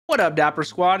What up, Dapper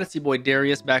Squad? It's your boy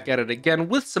Darius back at it again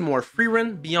with some more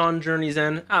FRIEREN Beyond Journey's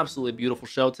End. Absolutely beautiful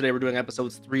show. Today we're doing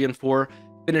episodes 3 and 4,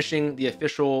 finishing the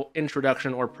official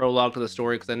introduction or prologue to the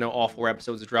story because I know all 4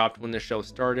 episodes dropped when this show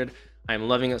started. I'm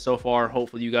loving it so far.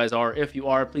 Hopefully you guys are. If you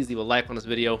are, please leave a like on this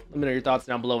video. Let me know your thoughts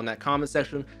down below in that comment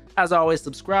section. As always,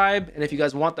 subscribe. And if you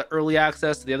guys want the early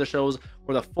access to the other shows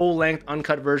or the full-length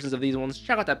uncut versions of these ones,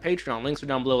 check out that Patreon. Links are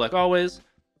down below like always.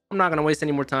 I'm not going to waste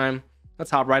any more time. Let's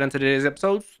hop right into today's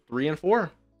episodes 3 and 4.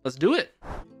 Let's do it.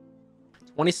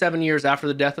 27 years after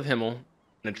the death of Himmel,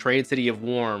 in a trade city of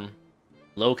Worm,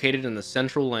 located in the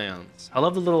Central Lands. I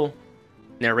love the little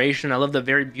narration. I love the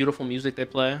very beautiful music they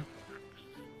play.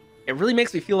 It really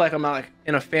makes me feel like I'm like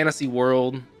in a fantasy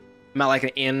world. I'm at like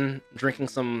an inn drinking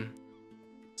some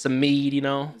mead, you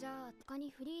know.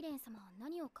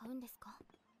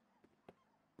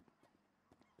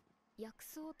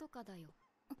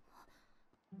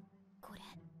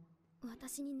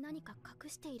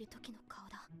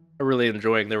 I'm really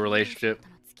enjoying their relationship.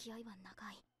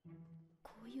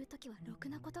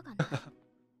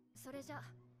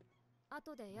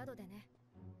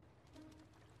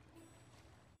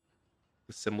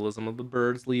 The symbolism of the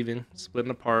birds leaving,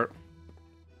 splitting apart.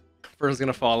 Fern's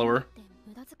gonna follow her.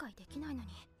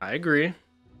 I agree.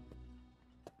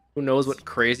 Who knows what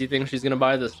crazy thing she's gonna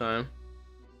buy this time?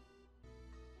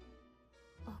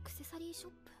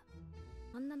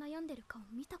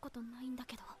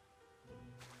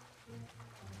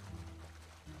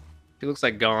 He looks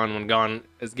like Gon when Gon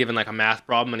is given like a math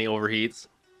problem and he overheats.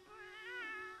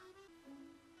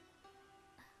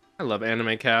 I love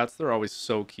anime cats. They're always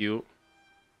so cute.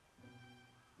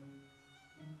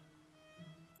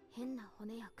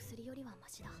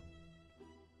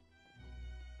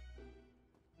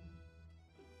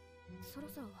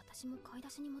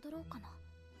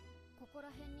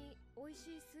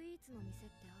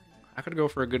 I could go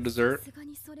for a good dessert.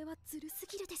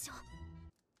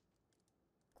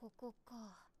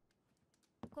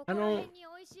 I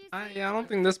don't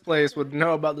think this place would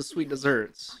know about the sweet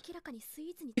desserts.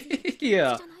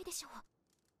 Yeah.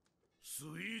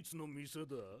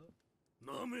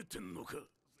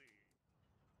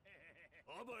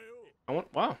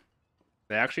 Wow.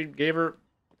 They actually gave her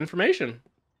information.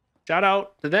 Shout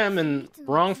out to them and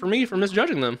wrong for me for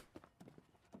misjudging them.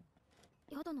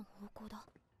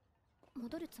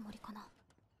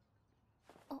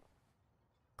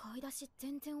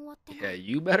 Yeah,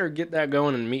 you better get that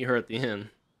going and meet her at the inn.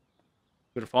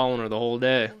 Been following her the whole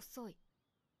day.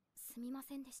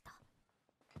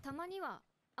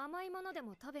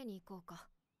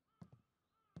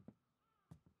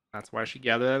 That's why she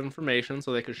gathered that information,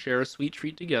 so they could share a sweet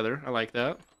treat together. I like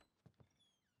that.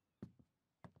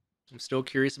 I'm still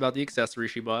curious about the accessory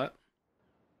she bought.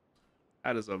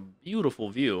 That is a beautiful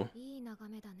view.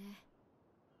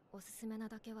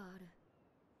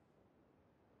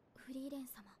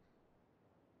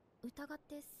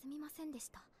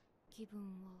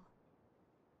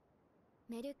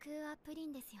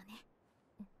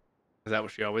 Is that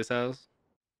what she always has?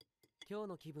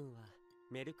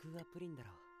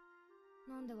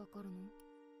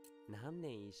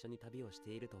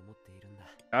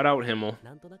 Shout out Himmel.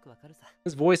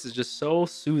 His voice is just so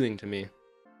soothing to me.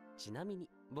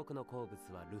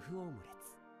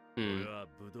 I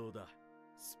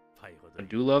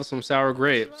do love some sour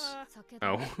grapes.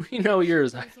 Oh, we know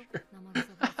yours.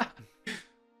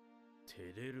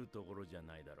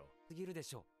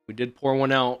 We did pour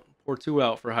one out, pour 2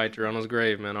 out for Hyter on his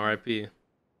grave, man. R.I.P.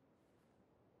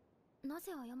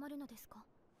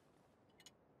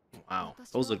 Wow,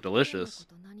 those look delicious.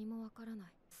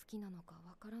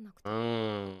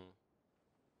 Oh.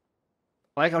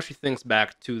 I like how she thinks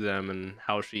back to them and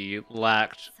how she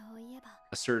lacked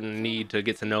a certain need to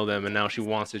get to know them, and now she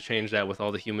wants to change that with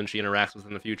all the humans she interacts with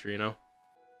in the future, you know?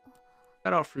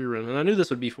 Shout out FRIEREN, and I knew this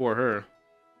would be for her.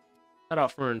 Shout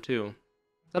out Fern, too.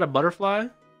 Is that a butterfly?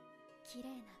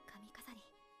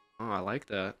 Oh, I like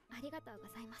that.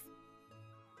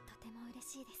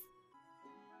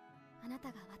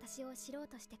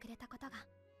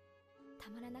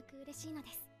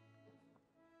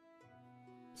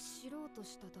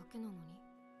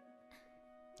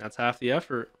 That's half the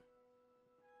effort.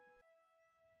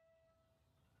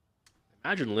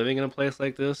 Imagine living in a place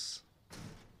like this,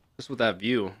 just with that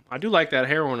view. I do like that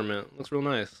hair ornament. Looks real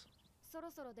nice.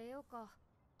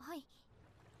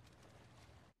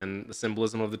 And the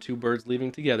symbolism of the 2 birds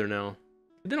leaving together now.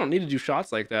 They don't need to do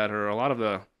shots like that, or a lot of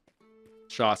the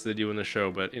shots they do in the show,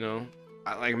 but you know,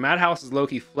 like Madhouse is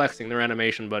low-key flexing their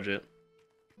animation budget.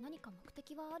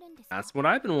 That's what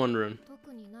I've been wondering.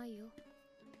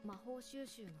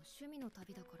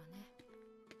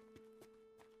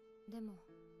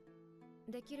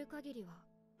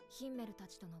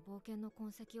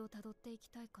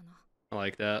 I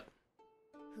like that.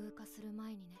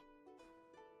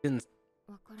 Been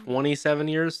 27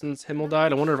 years since Himmel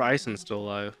died. I wonder if Isen's still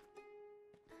alive.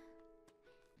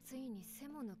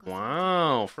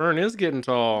 Wow, Fern is getting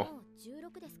tall.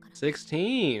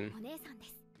 16.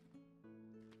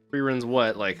 Frieren's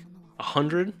what, like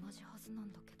 100?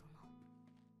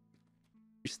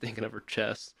 She's thinking of her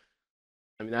chest.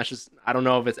 I mean, that's just, I don't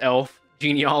know if it's elf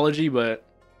genealogy, but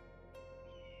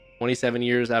 27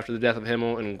 years after the death of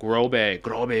Himmel in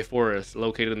Grobe Forest,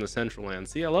 located in the Central Land.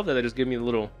 See, I love that they just give me a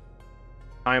little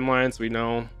timeline so we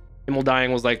know. Himmel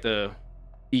dying was like the,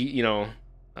 you know,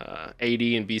 AD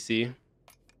and BC.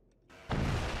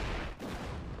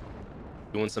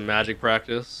 Doing some magic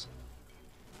practice.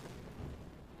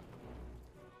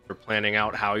 For planning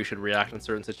out how you should react in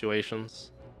certain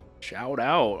situations. Shout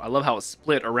out. I love how it's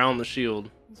split around the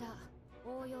shield.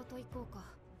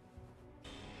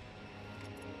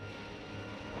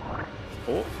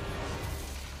 Oh.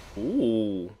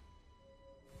 Ooh.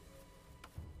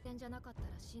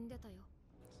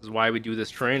 This is why we do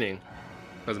this training.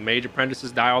 Because mage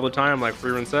apprentices die all the time, like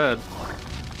Frieren said.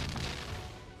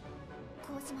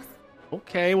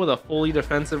 Okay, with a fully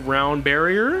defensive round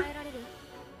barrier.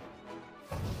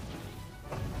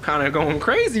 Kind of going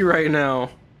crazy right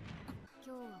now.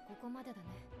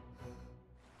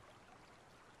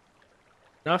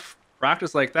 Enough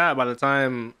practice like that, by the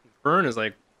time Fern is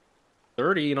like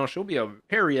 30, you know, she'll be a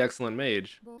very excellent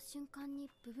mage.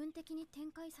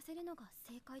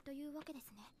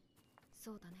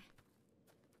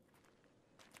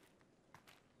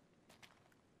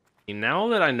 Now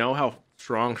that I know how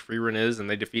strong Frieren is and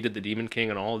they defeated the Demon King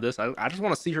and all of this, I just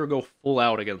want to see her go full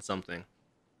out against something.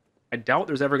 I doubt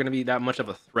there's ever going to be that much of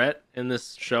a threat in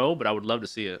this show, but I would love to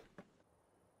see it.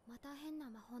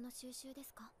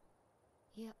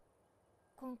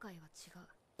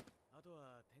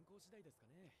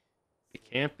 It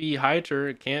can't be Hyter,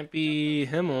 it can't be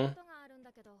Himmel.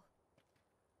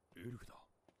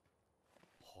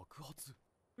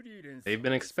 They've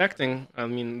been expecting, I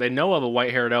mean, they know of a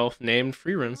white-haired elf named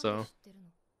Frieren, so...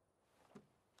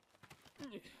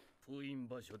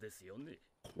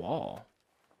 Qual.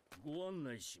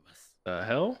 The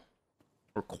hell?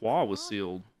 Or Qual was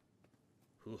sealed.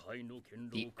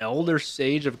 The Elder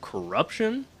Sage of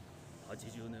Corruption?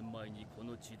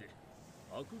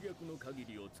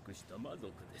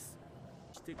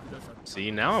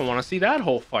 See, now I want to see that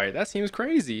whole fight. That seems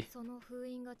crazy.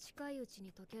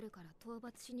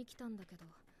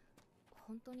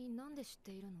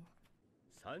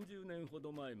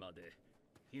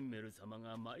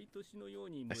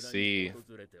 I see.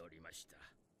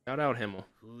 Shout out Himmel.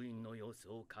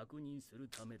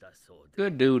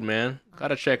 Good dude, man.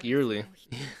 Gotta check yearly.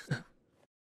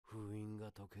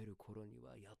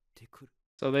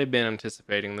 So they've been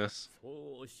anticipating this.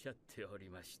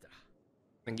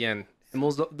 Again,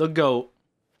 Himmel's the GOAT.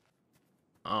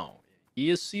 Oh, he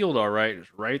is sealed alright.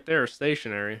 It's right there,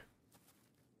 stationary.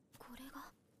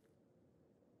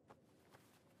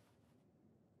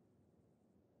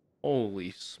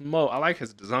 Holy smoke. I like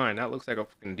his design. That looks like a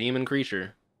fucking demon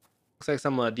creature. Looks like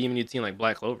some demon you'd see in like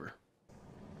Black Clover.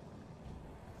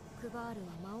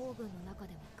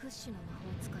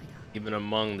 Even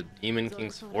among the Demon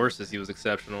King's forces, he was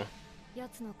exceptional.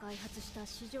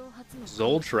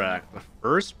 Zoltrak, the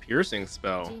first piercing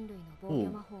spell.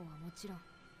 Ooh.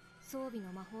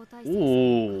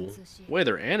 Ooh. The way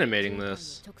they're animating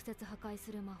this.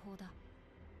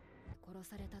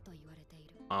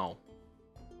 Wow.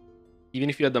 Even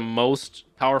if you had the most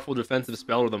powerful defensive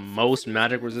spell or the most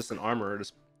magic resistant armor,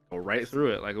 just go right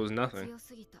through it like it was nothing.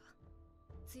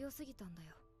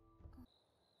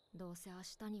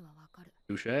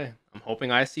 Touche. I'm hoping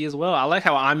I see as well. I like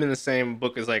how I'm in the same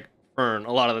book as like Fern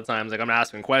a lot of the times. Like I'm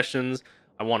asking questions.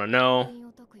 I want to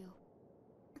know.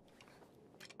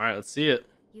 Alright, let's see it.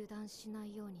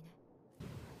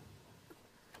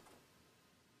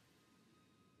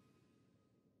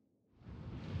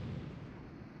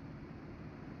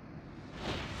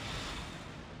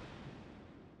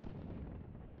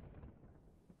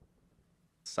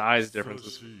 Size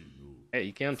differences. Hey,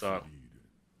 you can talk.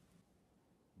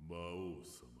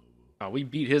 Oh, we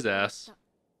beat his ass.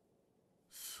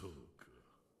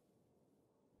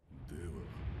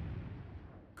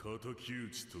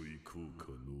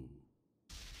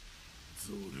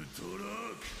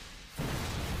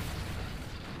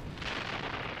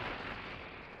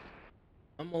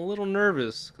 I'm a little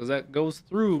nervous because that goes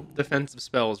through defensive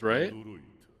spells, right?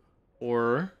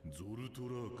 Or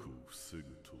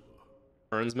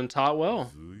Fern's been taught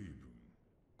well.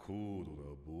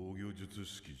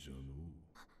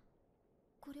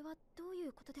 これはどうい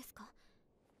うことですか？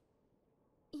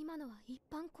今のは一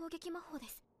般攻撃魔法で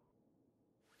す。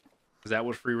 Is that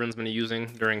what Frieren's been using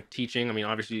during teaching? I mean,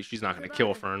 obviously she's not going to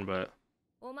kill Fern, but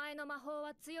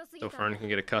so Fern can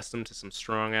get accustomed to some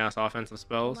strong ass offensive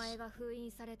spells.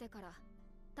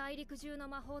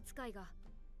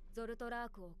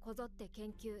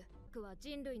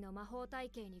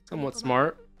 Somewhat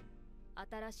smart.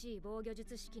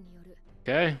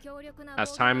 Okay,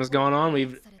 as time has gone on,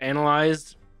 we've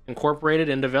analyzed, incorporated,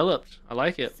 and developed. I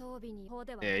like it.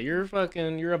 Yeah, you're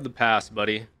of the past,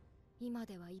 buddy.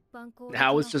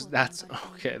 Now it's just, that's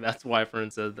okay, that's why Fern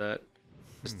said that.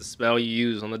 Just the spell you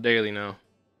use on the daily now.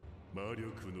 So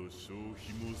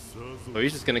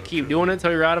he's just gonna keep doing it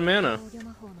until you're out of mana.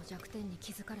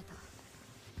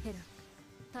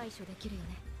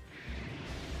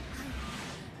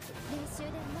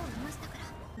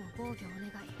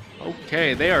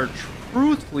 Okay, they are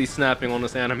truthfully snapping on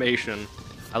this animation.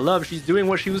 I love she's doing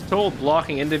what she was told,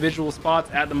 blocking individual spots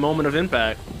at the moment of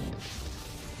impact.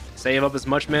 Save up as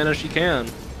much mana as she can.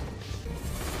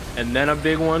 And then a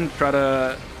big one, try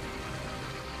to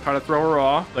throw her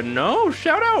off, but no,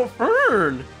 shout out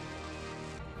Fern.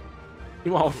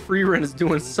 Meanwhile, FRIEREN is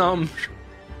doing some.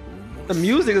 The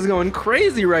music is going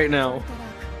crazy right now.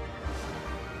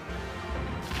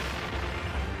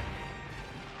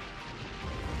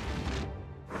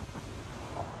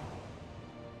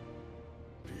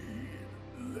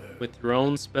 With your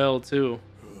own spell too.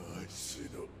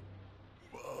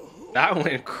 That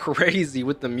went crazy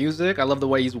with the music. I love the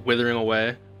way he's withering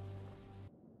away.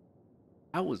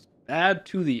 That was bad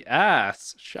to the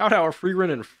ass. Shout out FRIEREN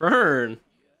and Fern.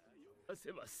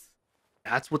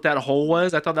 That's what that hole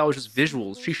was? I thought that was just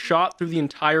visuals. She shot through the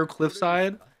entire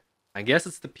cliffside. I guess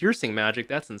it's the piercing magic.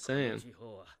 That's insane.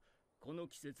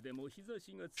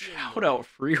 Shout out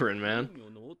FRIEREN, man.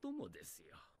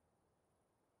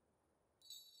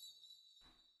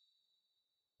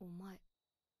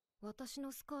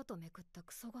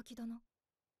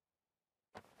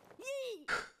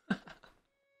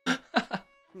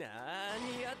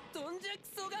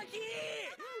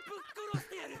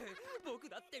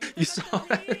 You saw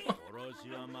it?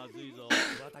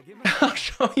 I'll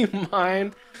show you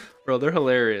mine. Bro, they're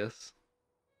hilarious.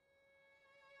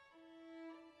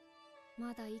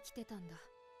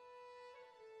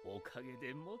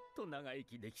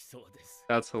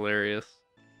 That's hilarious.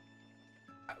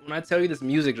 When I tell you this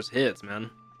music just hits, man.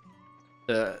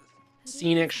 The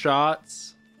scenic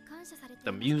shots,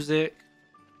 the music.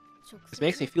 This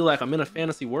makes me feel like I'm in a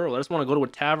fantasy world. I just want to go to a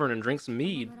tavern and drink some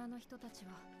mead.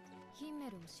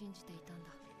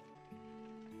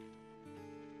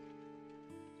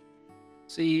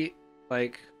 See,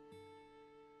 like,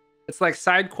 it's like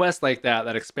side quests like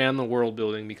that expand the world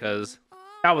building, because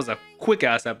that was a quick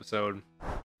ass episode.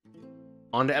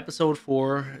 On to episode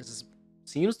 4. This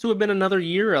seems to have been another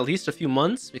year, at least a few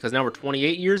months, because now we're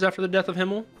 28 years after the death of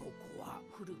Himmel.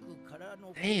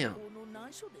 Damn.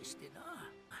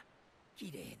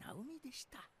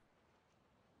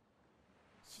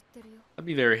 That'd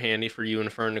be very handy for you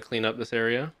and Fern to clean up this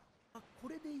area.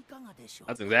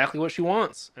 That's exactly what she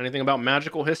wants. Anything about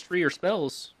magical history or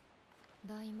spells?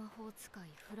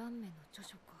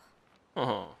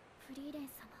 Oh.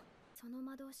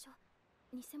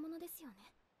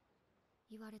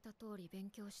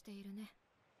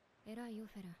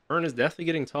 Fern is definitely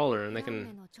getting taller, and they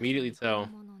can immediately tell.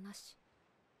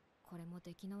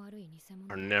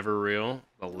 Are never real.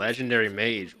 The legendary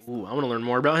mage. Ooh, I want to learn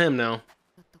more about him now.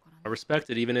 I respect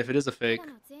it, even if it is a fake.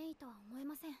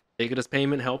 Take it as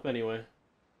payment, help anyway.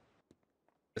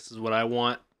 This is what I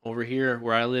want over here,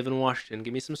 where I live in Washington.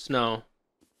 Give me some snow.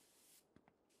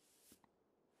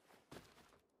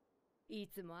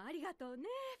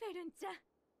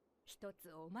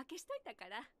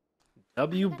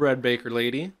 W bread baker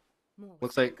lady.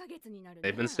 Looks like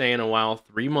they've been staying a while,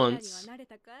 3 months.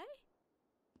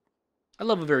 I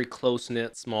love a very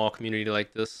close-knit, small community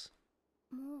like this,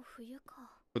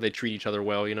 where they treat each other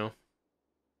well, you know.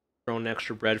 Throwing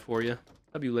extra bread for you.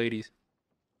 W ladies.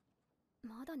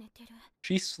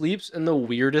 She sleeps in the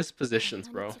weirdest positions,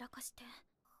 bro.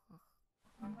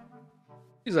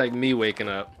 She's like me waking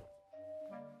up.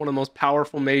 One of the most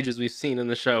powerful mages we've seen in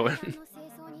the show.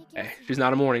 Hey, she's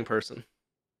not a morning person.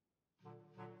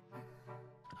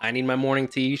 I need my morning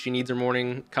tea. She needs her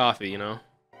morning coffee, you know?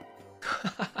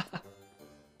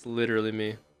 It's literally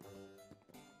me.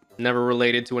 Never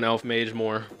related to an elf mage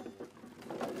more.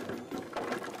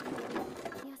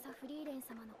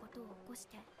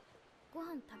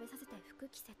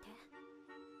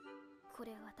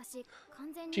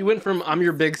 She went from I'm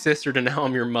your big sister to now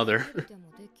I'm your mother.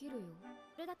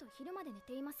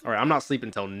 Alright, I'm not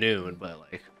sleeping till noon, but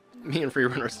like, me and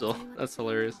FRIEREN are still. That's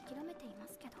hilarious.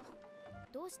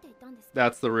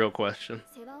 That's the real question.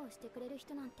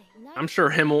 I'm sure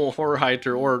Himmel or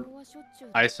Heiter or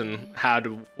Eisen had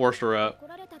to force her up.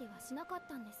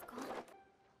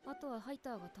 あとはハイ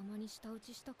ターがたまに舌打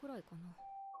ちしたくらいかな。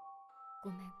ご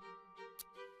めん。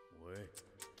おい、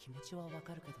気持ちはわ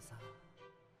かるけどさ。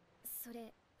そ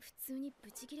れ普通に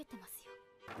ブチ切れてますよ。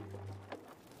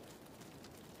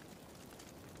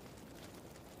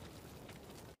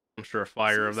I'm sure a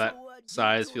fire of that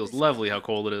size feels lovely how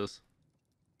cold it is.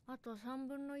 あと3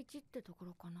分の1ってとこ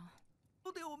ろかな。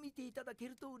And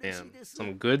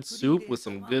some good soup with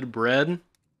some good bread.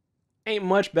 Ain't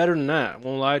much better than that,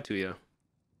 won't lie to you.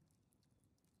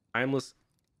 Timeless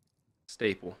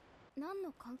staple.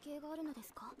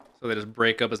 So they just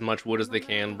break up as much wood as they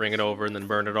can, bring it over, and then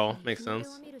burn it all. Makes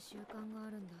sense.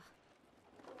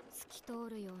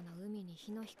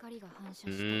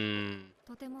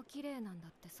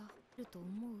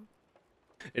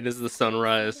 It is the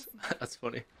sunrise. That's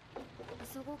funny.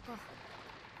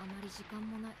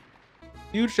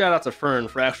 Huge shout out to Fern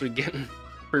for actually getting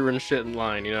FRIEREN shit in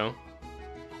line, you know?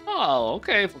 Oh,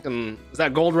 okay. Fucking, is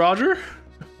that Gold Roger?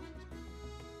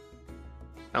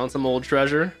 Found some old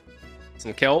treasure.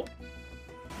 Some kelp.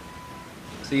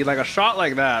 See, like a shot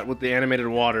like that with the animated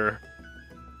water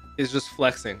is just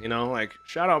flexing, you know? Like,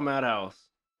 shout out Madhouse.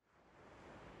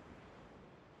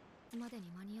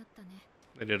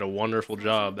 They did a wonderful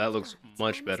job. That looks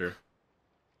much better.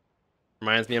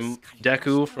 Reminds me of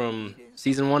Deku from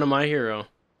season 1 of My Hero.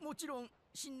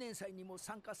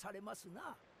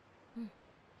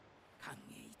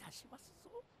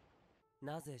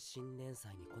 なぜ新年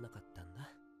祭に来なかったんだ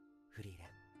フリーレン。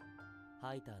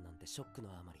ハイターなんてショックの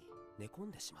あまり寝込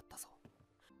んでしまったぞ。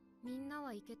みんな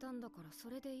は行けたんだから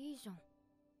それでいいじゃん。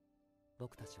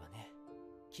僕たちはね、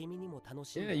君にも楽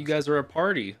しん Yeah, で you guys are a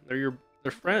party. They're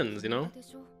friends, you know?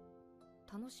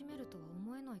 楽しめるとは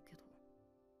思えないけど。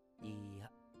いや、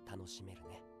楽しめる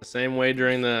ね。The same way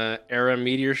during the Era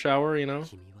meteor shower, you know?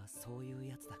 君はそういう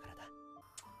やつだからだ。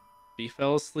She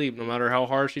fell asleep no matter how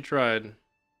hard she tried.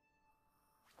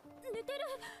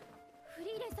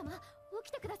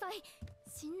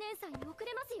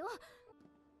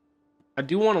 I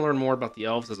do want to learn more about the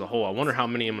elves as a whole. I wonder how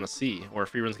many I'm going to see, or if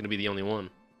FRIEREN's going to be the only one.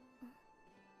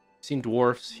 I've seen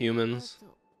dwarfs, humans.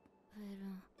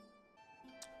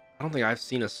 I don't think I've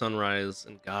seen a sunrise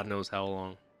in God knows how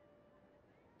long.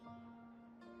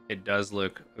 It does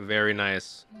look very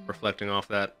nice, reflecting off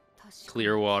that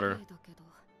clear water.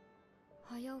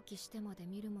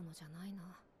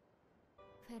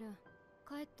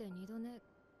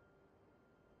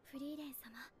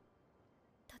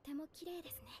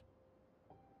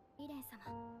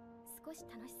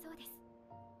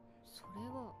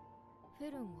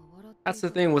 That's the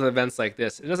thing with events like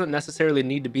this. It doesn't necessarily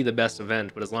need to be the best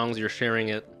event, but as long as you're sharing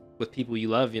it with people you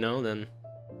love, you know, then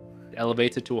it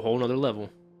elevates it to a whole nother level.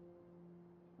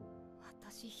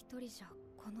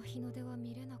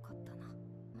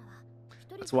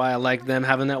 That's why I like them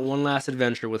having that one last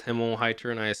adventure with Himmel, Heiter,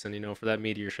 and Eisen, you know, for that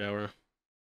meteor shower.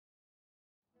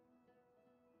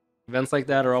 Events like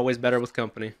that are always better with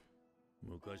company.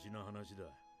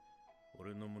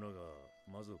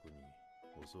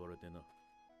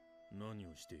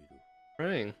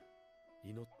 Praying.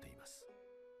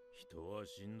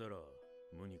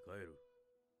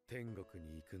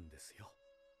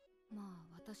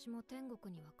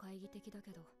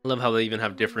 I love how they even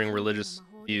have differing religious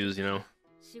views, you know?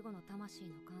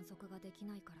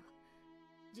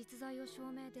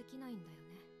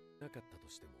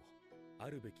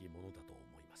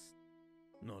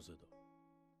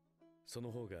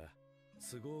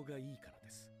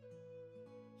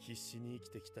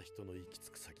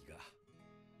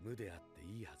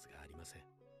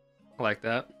 I like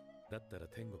that.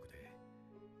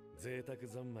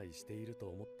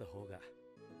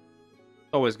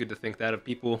 Always good to think that of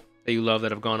people that you love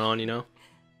that have gone on, you know?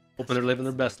 Hoping they're living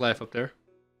their best life up there.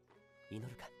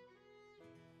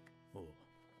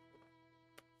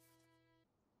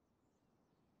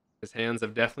 His hands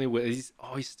have definitely... he's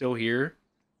still here.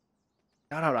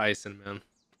 Shout out Eisen, man.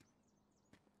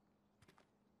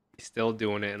 He's still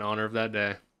doing it in honor of that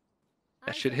day.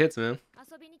 That shit hits, man.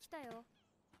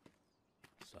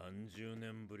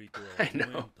 I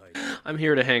know. I'm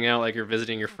here to hang out like you're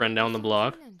visiting your friend down the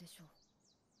block.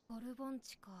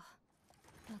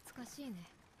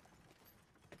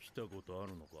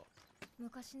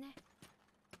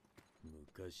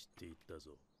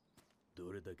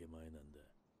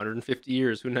 $150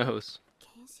 years, who knows?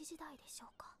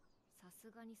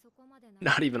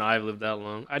 Not even I've lived that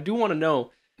long. I do want to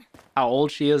know, how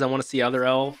old she is. I want to see other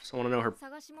elves. I want to know her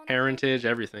parentage,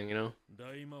 everything, you know?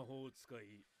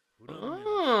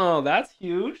 Oh, that's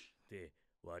huge.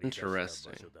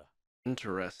 Interesting.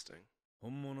 Interesting.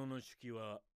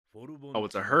 Oh,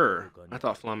 it's a her. I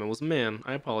thought Flamme was a man.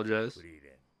 I apologize.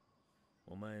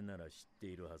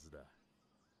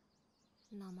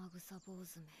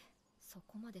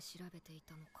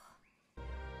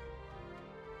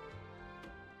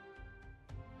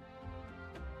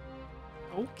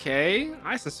 Okay,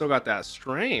 Ison still got that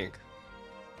strength.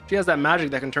 She has that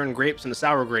magic that can turn grapes into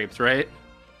sour grapes, right?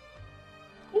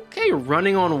 Okay,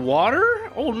 running on water?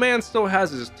 Old man still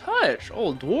has his touch.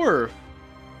 Old dwarf.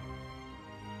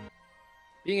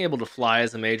 Being able to fly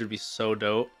as a mage would be so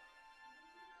dope.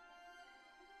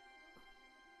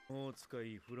 I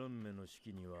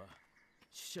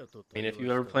mean, if you've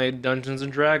ever played Dungeons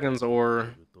and Dragons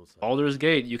or Baldur's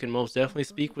Gate, you can most definitely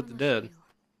speak with the dead.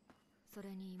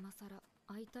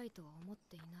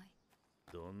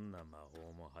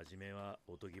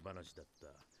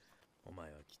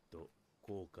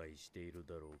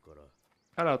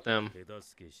 Shout out them.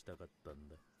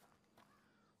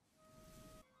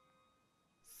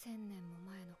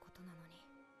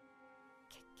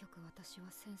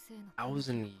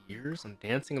 Thousand years? I'm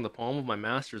dancing in the palm of my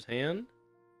master's hand?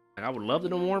 Like, I would love to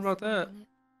know more about that.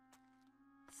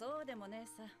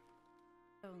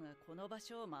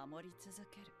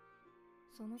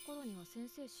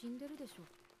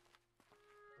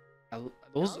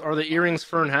 Those are the earrings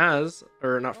Fern has.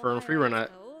 Or not Fern, FRIEREN.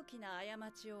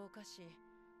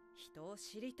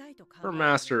 Her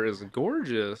master is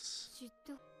gorgeous.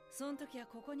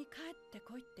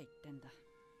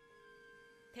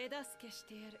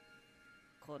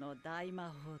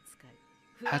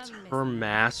 That's her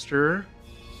master?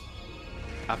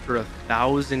 After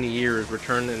 1,000 years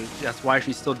returned, and that's why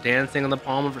she's still dancing on the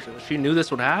palm of her. She knew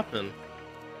this would happen.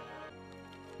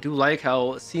 I do like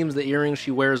how it seems the earrings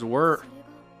she wears were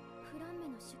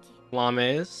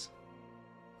Flamme's.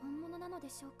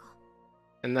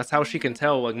 And that's how she can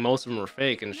tell, like, most of them are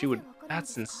fake, and she would...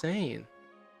 That's insane.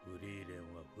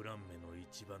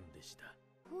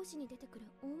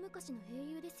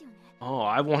 Oh,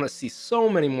 I want to see so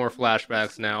many more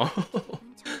flashbacks now.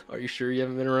 Are you sure you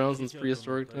haven't been around since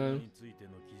prehistoric time?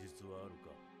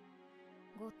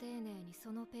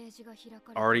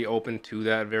 Already open to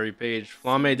that very page.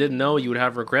 Flamme didn't know you would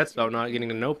have regrets about not getting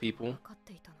to know people.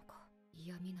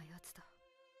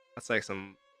 That's like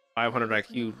some 500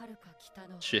 IQ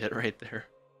shit right there.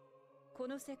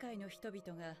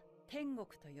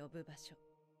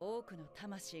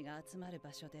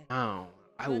 Wow,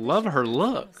 I love her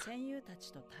look.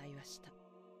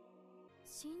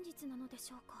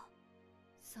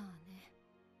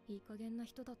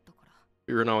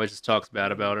 FRIEREN always just talks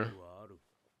bad about her.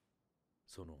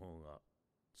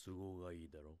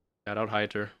 Shout out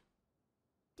Hyter.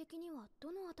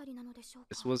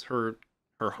 This was her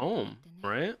home,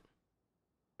 right?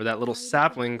 Where that little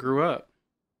sapling grew up.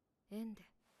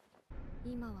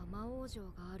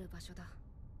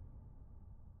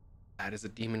 That is a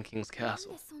Demon King's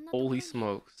castle. Holy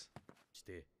smokes.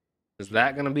 Is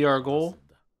that gonna be our goal?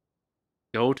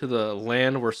 Go to the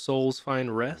land where souls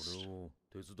find rest?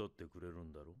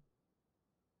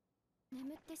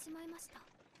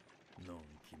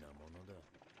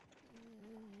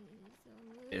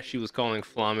 Yeah, she was calling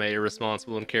Flamme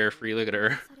irresponsible and carefree. Look at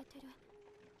her.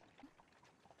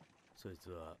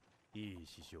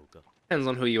 Depends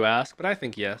on who you ask, but I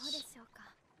think yes.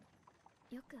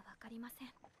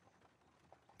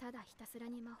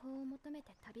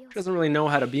 She doesn't really know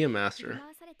how to be a master.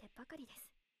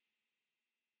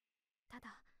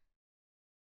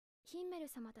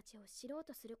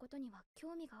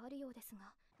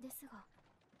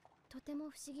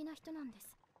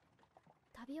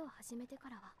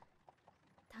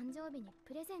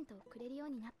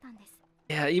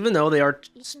 Yeah, even though they are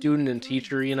student and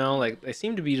teacher, you know, like, they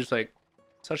seem to be just, like,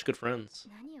 such good friends.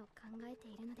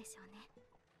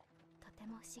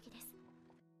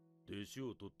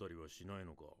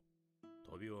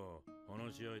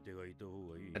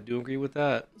 I do agree with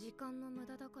that.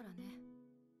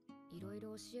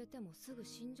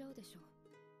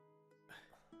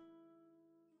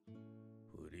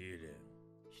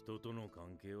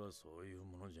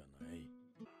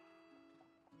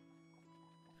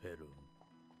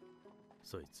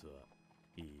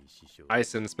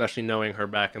 Ison, especially knowing her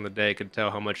back in the day, could tell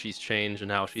how much she's changed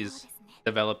and how she's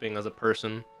developing as a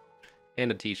person and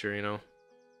a teacher, you know.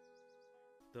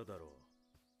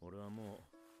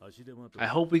 I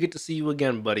hope we get to see you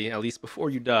again, buddy, at least before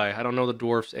you die. I don't know the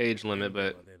dwarf's age limit,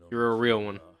 but you're a real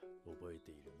one.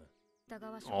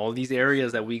 all these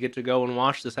areas that we get to go and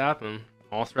watch this happen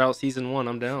all throughout season 1.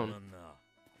 I'm down.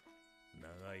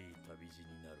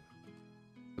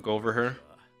 Look over her.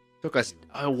 Took us.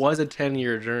 It was a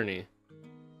 10-year journey.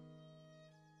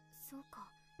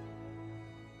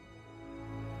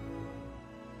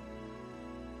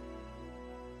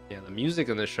 Yeah, the music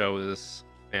in this show is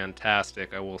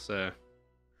fantastic, I will say.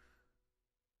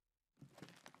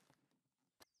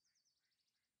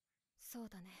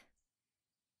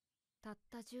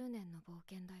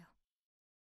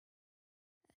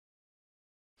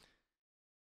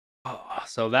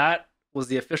 So that was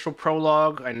the official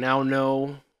prologue. I now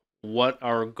know what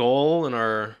our goal and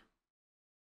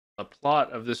the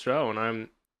plot of this show, and I'm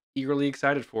eagerly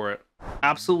excited for it.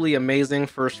 Absolutely amazing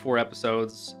first 4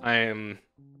 episodes. I am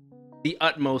the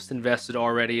utmost invested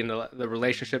already in the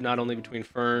relationship, not only between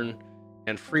Fern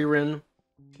and FRIEREN,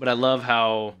 but I love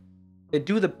how they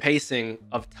do the pacing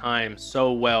of time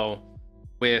so well,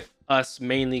 with us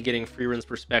mainly getting FRIEREN's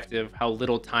perspective, how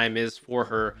little time is for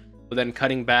her, but then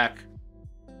cutting back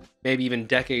maybe even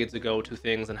decades ago to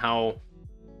things, and how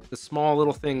the small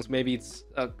little things, maybe it's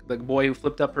the boy who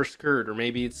flipped up her skirt, or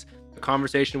maybe it's a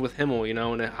conversation with Himmel, you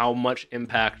know, and how much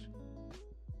impact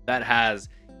that has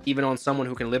even on someone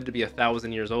who can live to be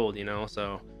 1,000 years old, you know.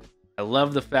 So I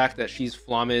love the fact that she's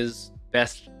Flamme's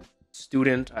best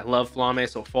student. I love Flamme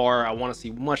so far. I want to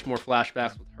see much more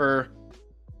flashbacks with her.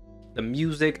 The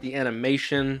music, the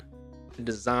animation, the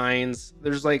designs,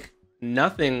 there's like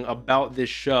nothing about this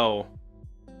show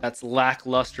that's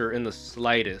lackluster in the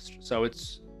slightest. So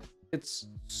it's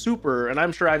super, and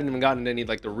I'm sure I haven't even gotten any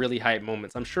like the really hype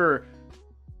moments. I'm sure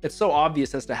it's so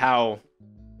obvious as to how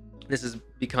this is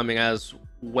becoming as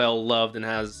well loved and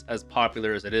as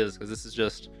popular as it is, because this is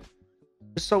just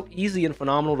so easy and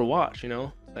phenomenal to watch, you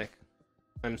know. Like,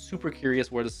 I'm super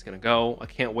curious where this is gonna go. I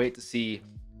can't wait to see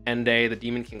Ende, the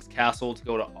Demon King's castle, to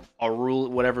go to Arul,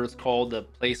 whatever it's called, the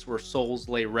place where souls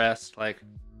lay rest. Like,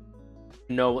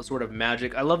 know what sort of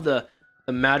magic. I love the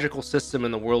magical system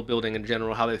and the world building in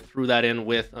general, how they threw that in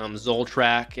with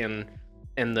Zoltrak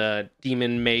and the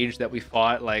demon mage that we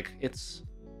fought. Like, it's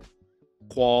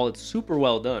super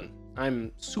well done.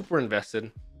 I'm super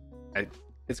invested.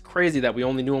 It's crazy that we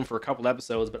only knew him for a couple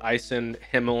episodes, but Ison,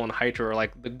 Himmel, and Hyter are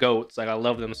like the goats. Like, I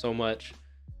love them so much.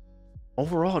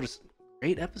 Overall, just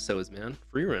great episodes, man.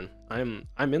 FRIEREN,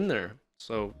 I'm in there.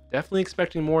 So definitely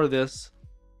expecting more of this.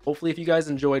 Hopefully, if you guys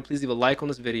enjoyed, please leave a like on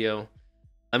this video.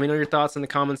 Let me know your thoughts in the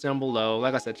comments down below.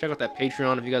 Like I said, check out that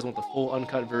Patreon if you guys want the full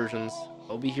uncut versions.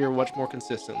 I'll be here much more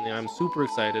consistently. I'm super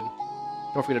excited.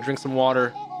 Don't forget to drink some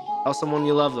water. Tell someone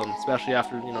you love them, especially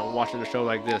after, you know, watching a show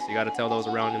like this. You got to tell those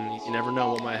around you. You never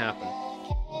know what might happen.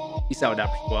 Peace out,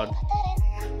 Dapper Squad.